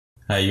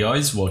Hey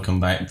guys, welcome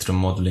back to the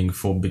Modeling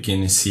for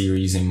Beginners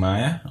series in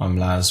Maya. I'm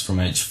Laz from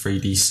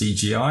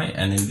Edge3Dcgi,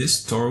 and in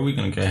this tutorial we're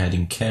going to go ahead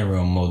and carry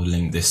on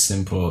modeling this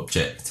simple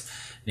object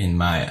in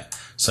Maya.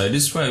 So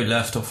this is where we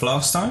left off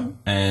last time,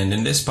 and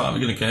in this part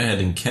we're going to go ahead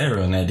and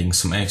carry on adding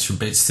some extra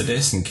bits to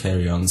this and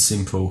carry on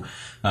simple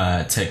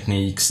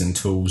techniques and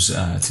tools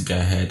to go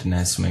ahead and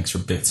add some extra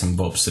bits and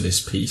bobs to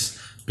this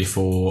piece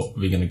before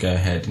we're going to go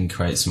ahead and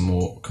create some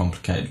more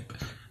complicated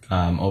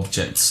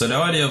objects. So the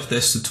idea of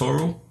this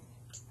tutorial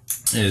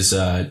is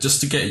just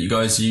to get you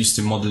guys used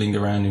to modeling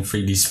around in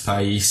 3D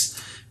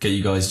space, get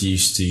you guys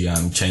used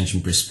to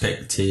changing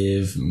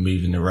perspective,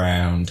 moving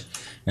around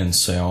and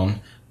so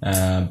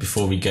on,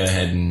 before we go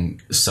ahead and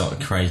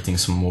start creating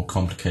some more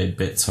complicated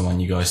bits. I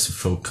want you guys to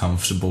feel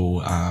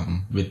comfortable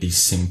with these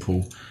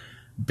simple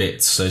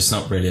bits. So it's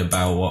not really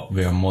about what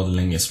we are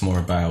modeling, it's more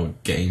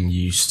about getting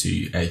used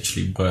to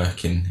actually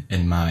working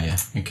in Maya.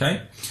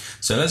 Okay,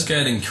 so let's go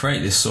ahead and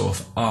create this sort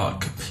of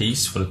arc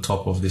piece for the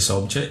top of this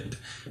object.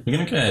 We're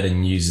going to go ahead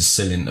and use a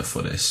cylinder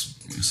for this.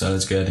 So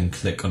let's go ahead and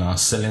click on our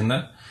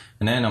cylinder,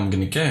 and then I'm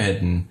going to go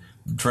ahead and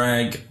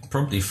drag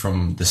probably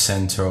from the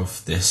center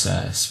of this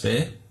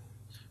sphere.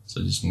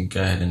 So just going to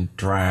go ahead and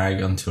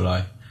drag until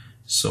I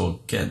sort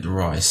of get the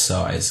right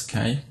size.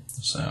 Okay,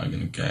 so I'm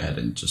going to go ahead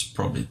and just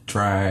probably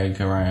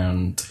drag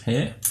around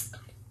here,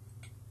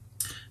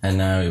 and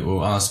now it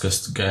will ask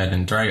us to go ahead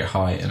and drag it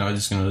high, and I'm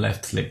just going to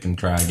left click and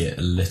drag it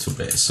a little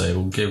bit, so it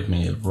will give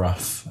me a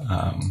rough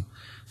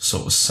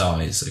sort of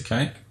size.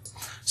 Okay,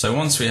 so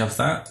once we have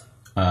that,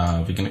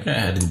 we're going to go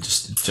ahead and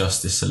just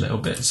adjust this a little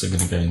bit. So I'm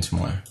going to go into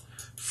my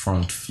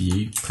front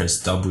view,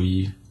 press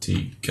W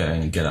to go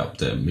and get up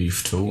the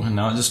move tool, and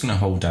now I'm just going to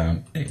hold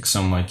down X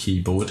on my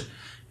keyboard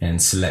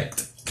and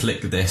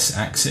click this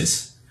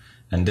axis,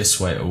 and this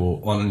way it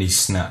will only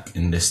snap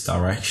in this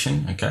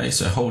direction. Okay,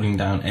 so holding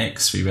down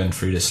X, we went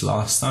through this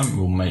last time,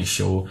 we'll make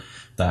sure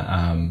that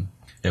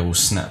it will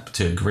snap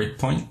to a grid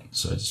point.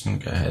 So I'm just going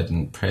to go ahead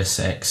and press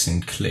X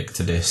and click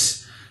to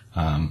this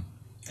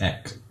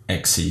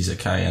axis,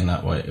 okay, and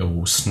that way it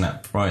will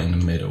snap right in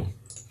the middle.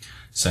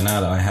 So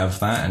now that I have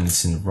that and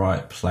it's in the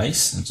right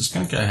place, I'm just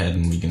going to go ahead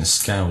and we're going to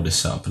scale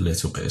this up a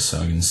little bit. So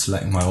I'm going to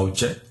select my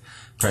object,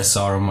 press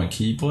R on my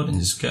keyboard, and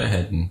just go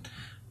ahead and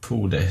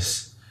pull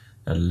this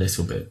a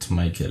little bit to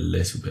make it a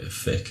little bit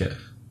thicker,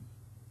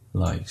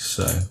 like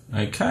so.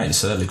 Okay,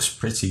 so that looks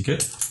pretty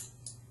good.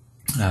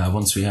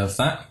 Once we have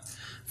that,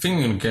 I think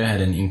we're going to go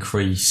ahead and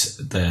increase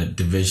the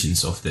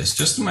divisions of this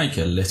just to make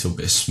it a little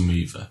bit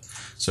smoother.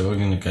 So we're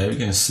going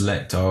to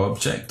select our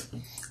object,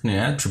 and the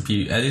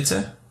attribute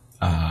editor.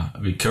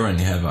 We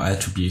currently have our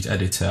attribute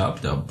editor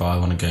up, but I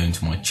want to go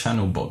into my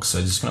channel box. So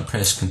I'm just going to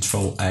press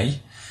Ctrl A,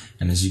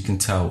 and as you can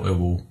tell, it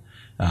will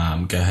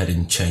go ahead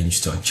and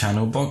change to a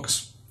channel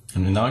box.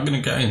 And then I'm going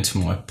to go into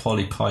my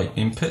polypipe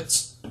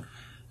inputs,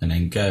 and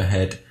then go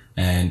ahead.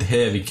 And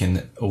here we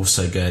can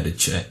also go to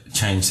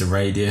change the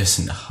radius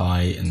and the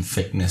height and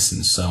thickness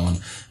and so on.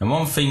 And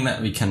one thing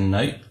that we can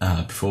note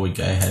before we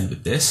go ahead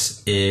with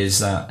this is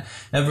that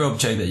every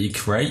object that you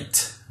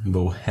create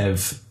will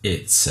have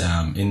its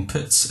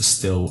inputs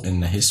still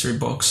in the history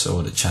box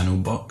or the channel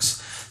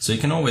box. So you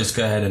can always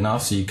go ahead and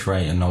after you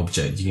create an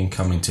object, you can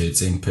come into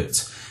its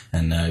inputs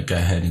and go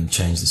ahead and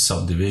change the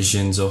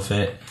subdivisions of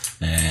it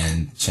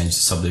and change the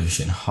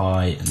subdivision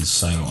height and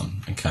so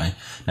on. Okay,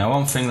 now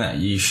one thing that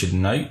you should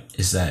note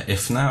is that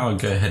if now I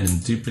go ahead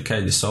and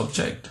duplicate this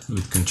object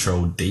with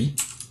Ctrl D,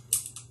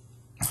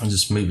 I'll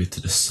just move it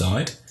to the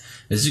side.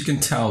 As you can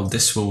tell,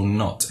 this will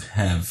not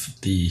have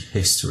the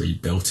history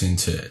built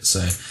into it.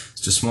 So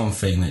it's just one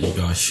thing that you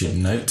guys should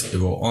note.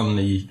 It will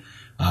only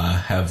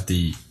have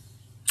the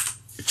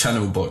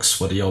channel box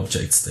for the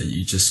objects that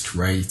you just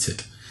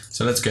created.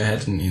 So let's go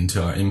ahead and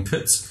into our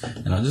inputs,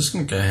 and I'm just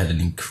going to go ahead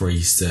and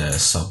increase the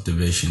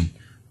subdivision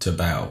to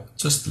about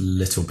just a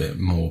little bit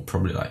more,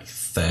 probably like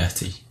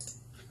 30.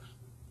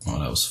 Oh,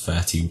 that was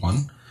 31.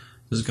 I'm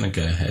just going to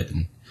go ahead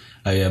and,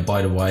 oh yeah,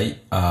 by the way,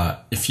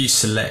 if you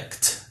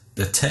select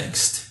the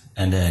text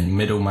and then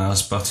middle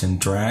mouse button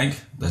drag,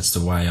 that's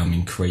the way I'm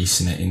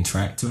increasing it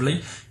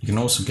interactively. You can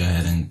also go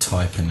ahead and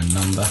type in a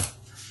number.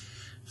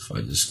 So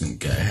I'm just going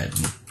to go ahead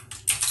and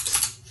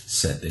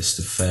set this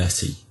to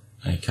 30.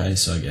 Okay,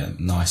 so I get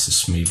a nice and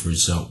smooth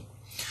result.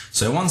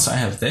 So once I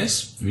have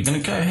this, we're going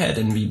to go ahead,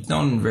 and we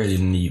don't really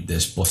need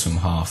this bottom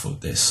half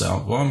of this. So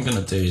what I'm going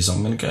to do is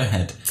I'm going to go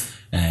ahead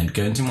and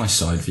go into my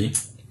side view.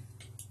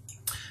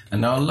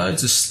 And there are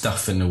loads of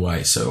stuff in the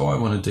way. So what I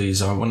want to do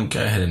is I want to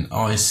go ahead and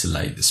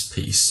isolate this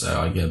piece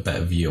so I get a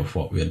better view of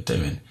what we're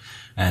doing.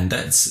 And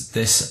that's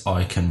this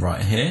icon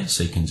right here.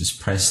 So you can just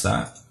press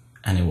that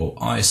and it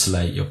will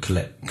isolate your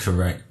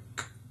your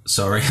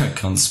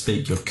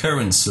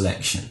current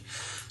selection.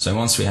 So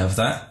once we have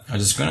that, I'm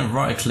just going to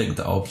right click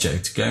the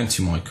object, go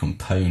into my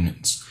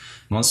components.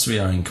 Once we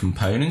are in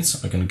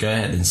components, I'm going to go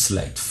ahead and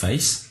select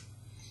face.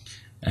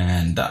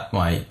 And that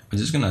way, I'm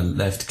just going to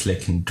left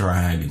click and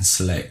drag and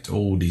select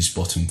all these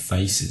bottom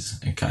faces.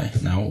 Okay,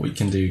 now what we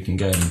can do, we can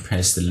go ahead and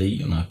press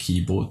delete on our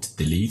keyboard to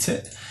delete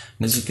it.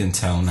 And as you can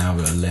tell, now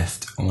we're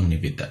left only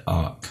with the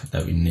arc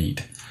that we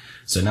need.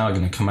 So now I'm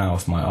going to come out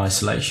of my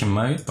isolation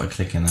mode by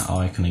clicking that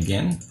icon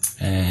again,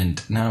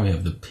 and now we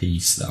have the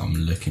piece that I'm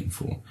looking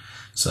for.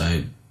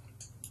 So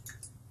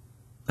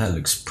that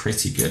looks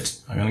pretty good.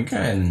 I'm going to go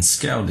ahead and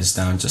scale this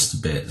down just a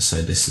bit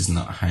so this is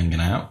not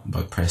hanging out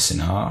by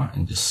pressing R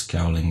and just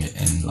scaling it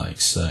in like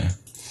so.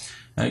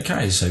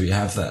 Okay, so we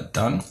have that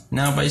done.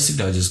 Now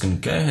basically I'm just going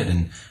to go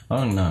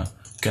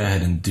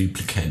ahead and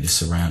duplicate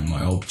this around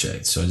my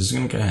object. So I'm just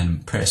going to go ahead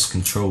and press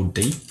Ctrl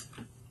D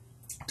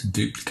to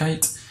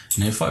duplicate.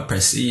 And if I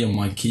press E on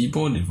my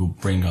keyboard, it will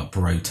bring up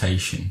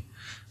rotation.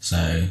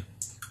 So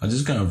I'm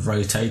just going to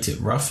rotate it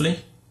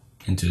roughly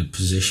into the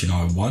position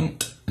I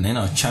want. And in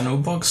our channel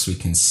box, we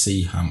can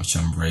see how much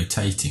I'm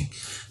rotating.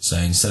 So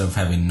instead of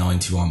having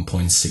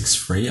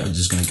 91.63, I'm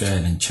just going to go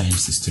ahead and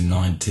change this to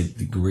 90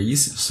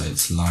 degrees. So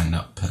it's lined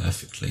up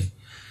perfectly.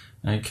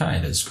 Okay,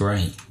 that's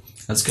great.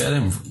 Let's go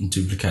ahead and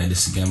duplicate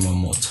this again one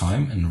more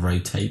time and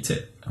rotate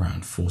it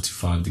around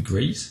 45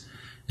 degrees.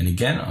 And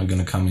again, I'm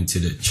going to come into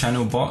the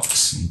channel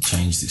box and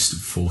change this to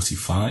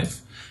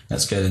 45.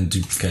 Let's go ahead and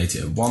duplicate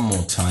it one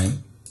more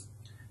time.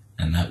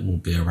 And that will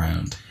be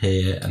around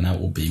here, and that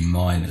will be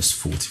minus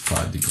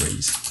 45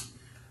 degrees.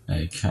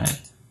 Okay,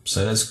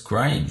 so that's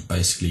great.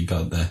 Basically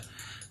got the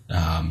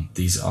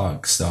these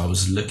arcs that I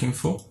was looking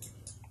for.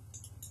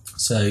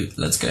 So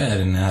let's go ahead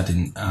and add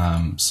in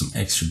some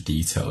extra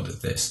detail to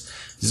this.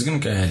 Just going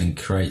to go ahead and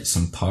create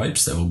some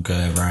pipes that will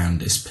go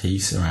around this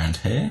piece around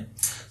here.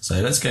 So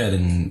let's go ahead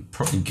and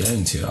probably go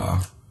into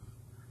our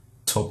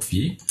top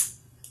view.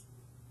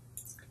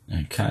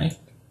 Okay,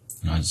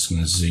 and I'm just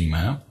going to zoom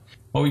out.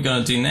 What we're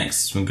going to do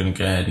next is we're going to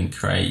go ahead and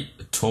create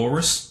a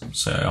torus.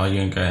 So I'm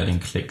going to go ahead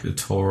and click the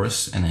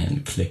torus and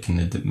then click in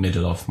the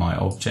middle of my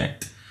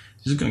object.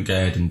 Just going to go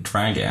ahead and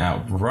drag it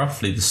out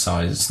roughly the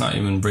size. It's not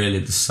even really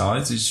the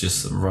size, it's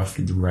just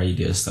roughly the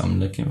radius that I'm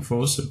looking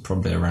for, so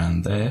probably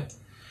around there.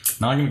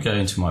 Now I'm going to go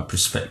into my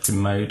perspective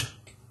mode,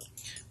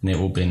 and it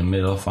will be in the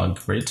middle of our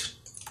grid.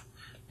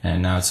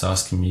 And now it's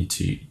asking me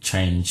to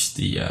change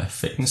the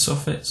thickness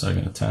of it, so I'm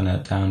going to turn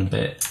that down a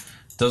bit.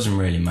 Doesn't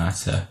really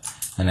matter.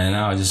 And then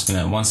now I'm just going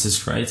to, once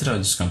it's created,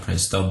 I'm just going to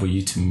press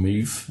W to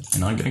move,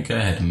 and I'm going to go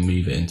ahead and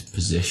move it into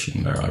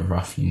position where I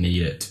roughly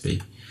need it to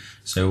be.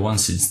 So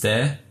once it's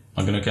there,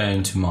 I'm going to go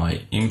into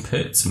my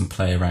inputs and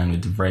play around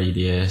with the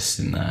radius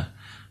and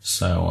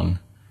so on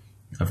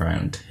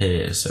around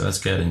here. So let's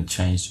go ahead and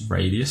change the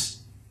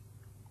radius.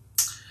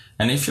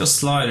 And if your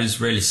slider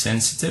is really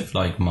sensitive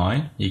like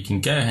mine, you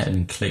can go ahead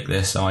and click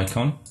this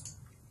icon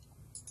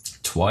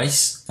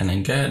twice and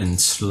then go ahead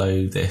and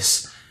slow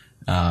this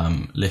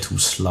little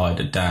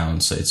slider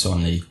down so it's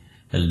only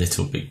a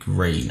little bit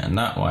green, and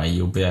that way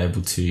you'll be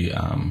able to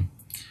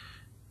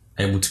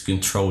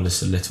control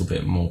this a little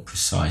bit more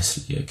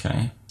precisely.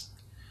 Okay,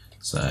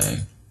 so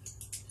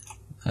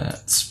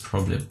that's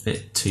probably a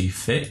bit too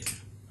thick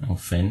or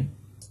thin.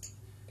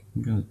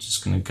 I'm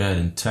just going to go ahead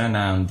and turn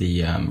down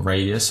the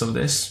radius of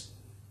this,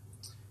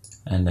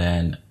 and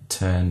then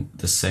turn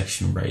the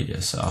section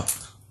radius up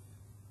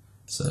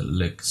so it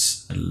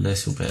looks a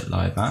little bit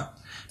like that.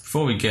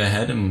 Before we go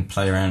ahead and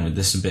play around with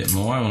this a bit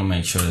more, I want to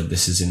make sure that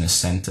this is in the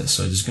center.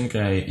 So I'm just going to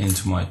go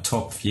into my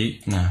top view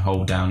and then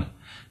hold down.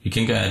 You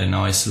can go ahead and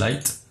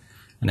isolate,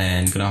 and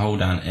then I'm going to hold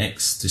down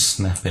X to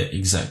snap it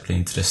exactly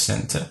into the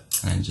center,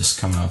 and then just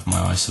come out of my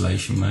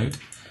isolation mode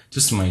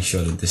just to make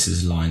sure that this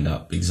is lined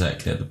up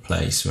exactly at the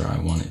place where I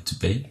want it to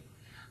be.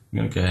 I'm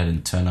going to go ahead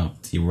and turn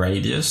up the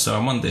radius. So I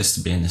want this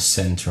to be in the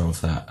center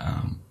of that,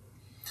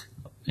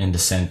 in the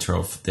center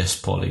of this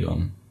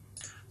polygon.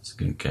 So I'm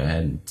going to go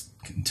ahead and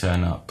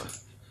turn up,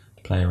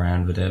 play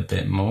around with it a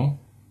bit more.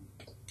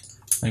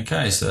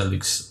 Okay, so that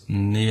looks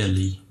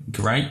nearly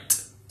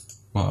great.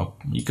 Well,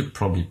 you could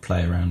probably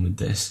play around with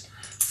this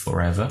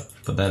forever,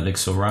 but that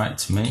looks alright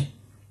to me.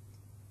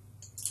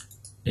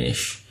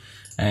 Ish.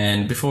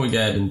 And before we go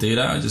ahead and do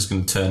that, I'm just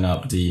going to turn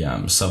up the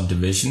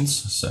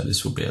subdivisions, so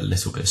this will be a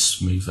little bit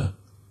smoother.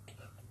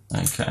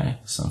 Okay,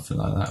 something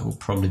like that will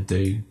probably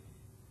do.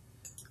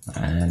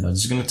 And I'm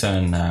just going to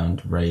turn down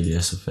the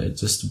radius of it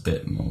just a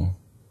bit more.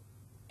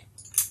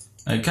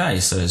 Okay,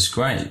 so that's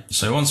great.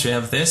 So once we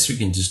have this, we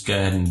can just go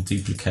ahead and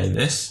duplicate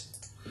this.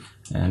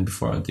 And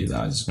before I do that,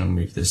 I'm just going to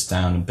move this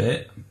down a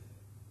bit,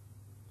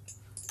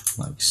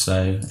 like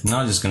so. And now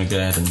I'm just going to go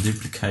ahead and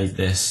duplicate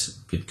this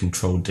with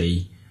Ctrl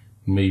D,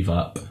 move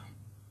up,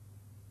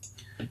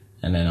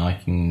 and then I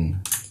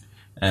can,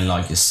 and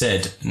like I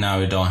said, now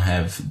we don't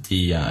have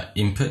the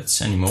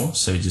inputs anymore,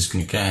 so we're just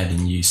going to go ahead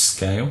and use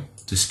scale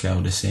to scale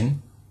this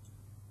in,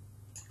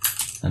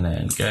 and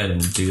then go ahead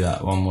and do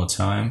that one more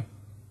time.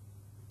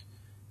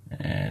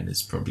 And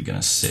it's probably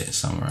going to sit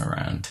somewhere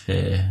around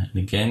here. And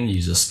again,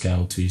 use a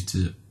scale tool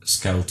to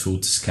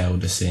scale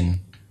this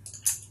in.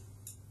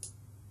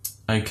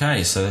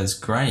 Okay, so that's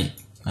great.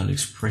 That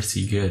looks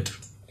pretty good.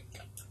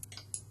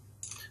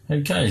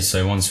 Okay,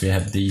 so once we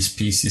have these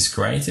pieces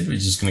created, we're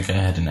just going to go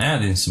ahead and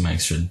add in some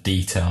extra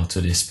detail to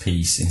this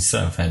piece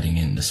instead of adding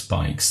in the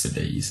spikes to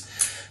these.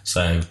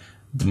 So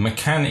The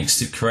mechanics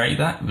to create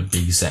that would be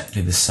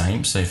exactly the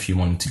same. So if you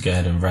wanted to go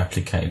ahead and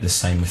replicate the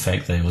same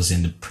effect that was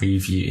in the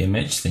preview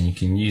image, then you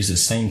can use the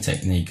same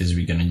technique as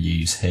we're going to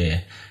use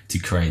here to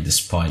create the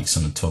spikes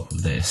on the top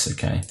of this,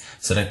 okay?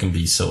 So that can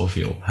be sort of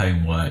your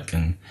homework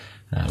and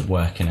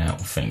working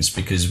out things,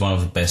 because one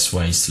of the best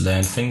ways to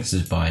learn things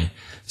is by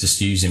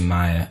just using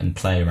Maya and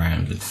play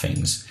around with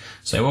things.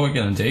 So what we're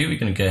going to do, we're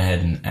going to go ahead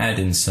and add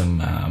in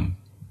some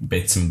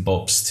bits and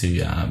bobs to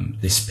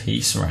this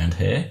piece around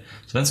here.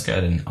 So let's go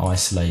ahead and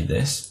isolate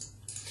this.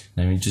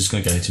 Then we're just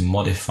going to go to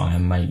modify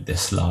and make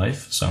this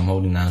live. So I'm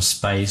holding down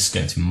space,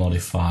 go to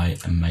modify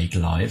and make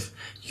live.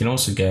 You can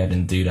also go ahead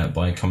and do that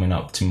by coming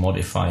up to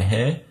modify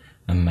here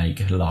and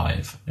make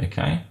live,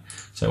 okay?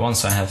 So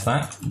once I have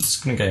that, I'm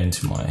just going to go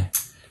into my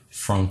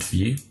front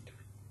view,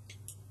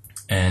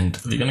 and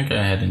we're going to go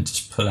ahead and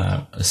just pull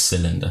out a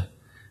cylinder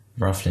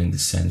roughly in the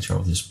center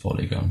of this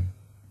polygon,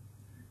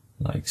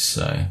 like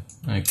so,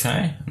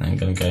 okay? And I'm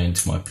going to go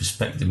into my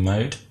perspective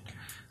mode,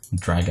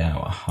 drag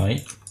out a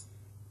height,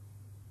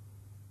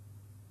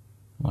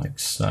 like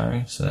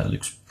so. So that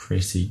looks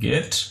pretty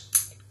good.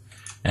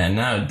 And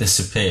now it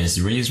disappears.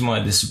 The reason why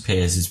it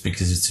disappears is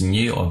because it's a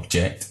new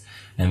object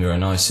and we're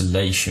in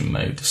isolation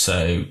mode.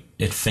 So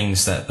it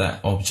thinks that that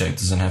object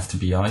doesn't have to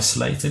be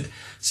isolated.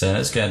 So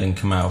let's go ahead and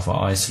come out of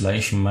our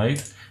isolation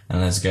mode,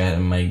 and let's go ahead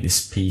and make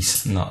this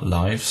piece not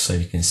live so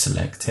you can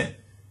select it.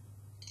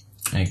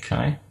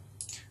 Okay.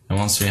 And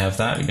once we have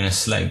that, we're going to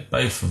select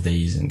both of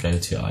these and go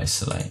to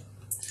isolate.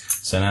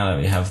 So now that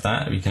we have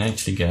that, we can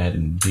actually go ahead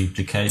and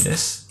duplicate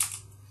this.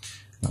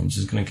 I'm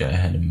just going to go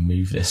ahead and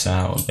move this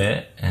out a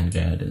bit and go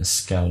ahead and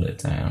scale it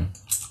down.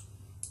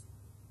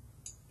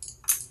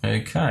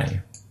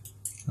 Okay,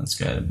 let's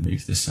go ahead and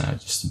move this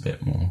out just a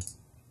bit more.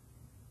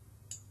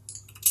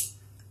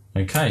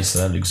 Okay, so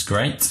that looks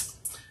great.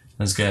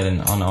 Let's go ahead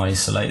and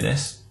unisolate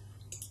this.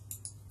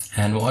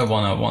 And what I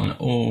want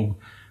all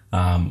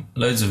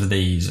loads of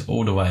these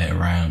all the way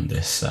around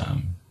this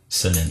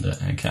cylinder.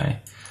 Okay,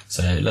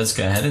 so let's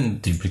go ahead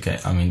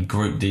and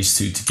group these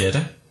two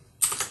together.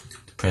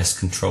 Press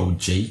Ctrl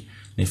G,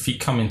 and if you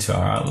come into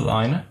our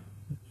outliner,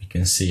 you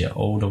can see it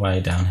all the way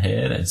down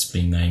here that it's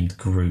been named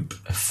Group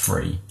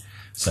 3.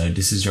 So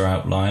this is your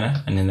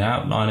outliner, and in the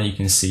outliner you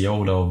can see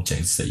all the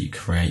objects that you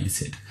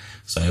created.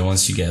 So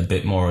once you get a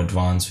bit more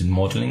advanced with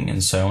modeling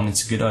and so on,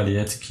 it's a good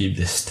idea to keep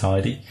this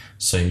tidy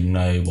so you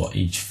know what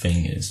each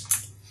thing is.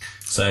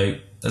 So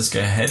let's go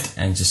ahead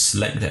and just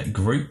select that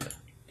group,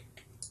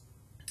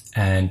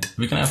 and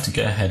we're going to have to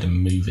go ahead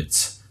and move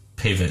its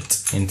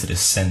pivot into the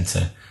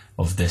center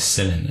of this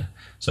cylinder.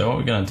 So what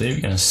we're going to do,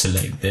 we're going to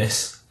select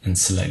this and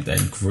select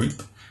that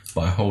group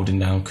by holding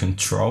down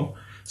Control.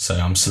 So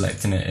I'm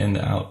selecting it in the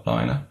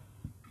outliner.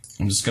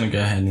 I'm just going to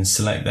go ahead and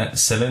select that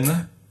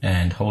cylinder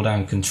and hold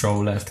down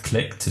Control left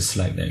click to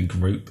select that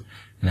group,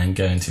 and then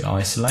go into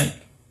isolate.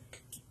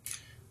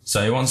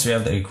 So once we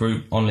have the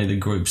group, only the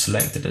group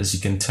selected, as you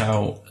can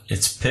tell,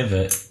 its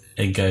pivot,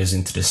 it goes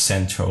into the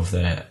center of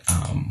the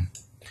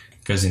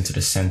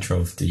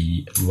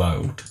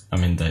world,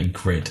 the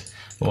grid.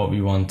 But what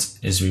we want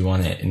is we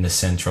want it in the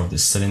center of the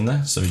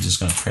cylinder. So we're just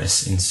going to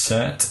press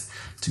Insert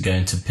to go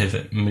into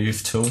Pivot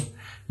Move tool,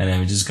 and then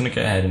we're just going to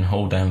go ahead and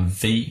hold down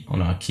V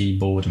on our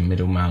keyboard and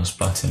middle mouse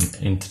button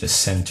into the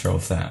center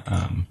of that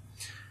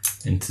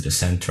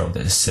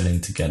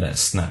cylinder to get that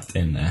snapped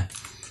in there.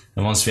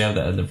 And once we have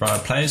that at the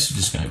right place, we're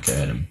just going to go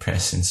ahead and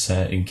press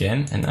Insert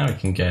again, and now we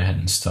can go ahead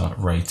and start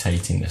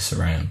rotating this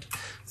around.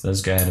 So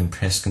let's go ahead and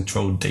press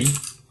Ctrl D,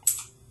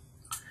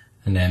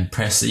 and then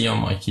press E on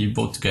my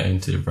keyboard to go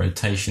into the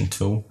rotation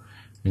tool.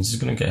 I'm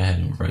just going to go ahead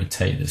and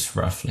rotate this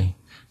roughly.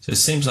 So it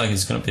seems like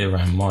it's going to be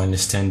around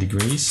 -10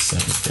 degrees, so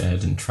let's go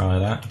ahead and try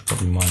that,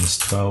 probably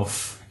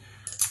 -12.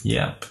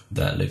 Yep,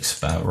 that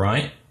looks about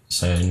right.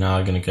 So now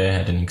I'm going to go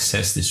ahead and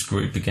access this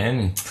group again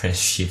and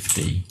press Shift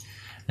D,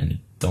 and it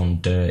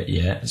don't do it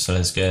yet. So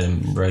let's go ahead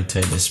and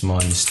rotate this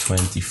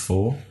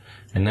 -24,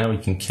 and now we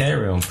can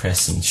carry on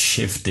pressing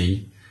Shift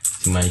D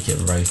to make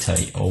it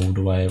rotate all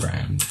the way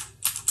around.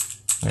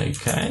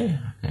 Okay,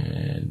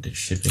 and it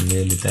should be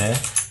nearly there.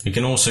 We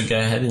can also go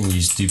ahead and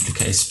use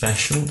Duplicate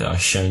Special that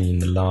I've shown you in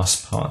the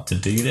last part to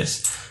do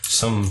this.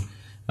 Some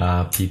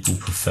people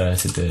prefer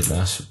to do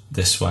it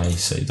this way,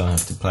 so you don't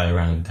have to play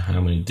around with how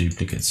many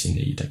duplicates you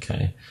need,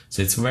 okay?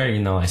 So it's a very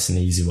nice and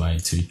easy way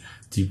to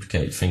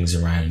duplicate things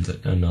around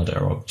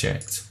another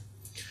object.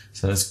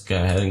 So let's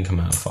go ahead and come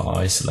out of our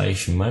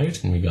isolation mode,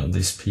 and we got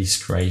this piece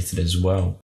created as well.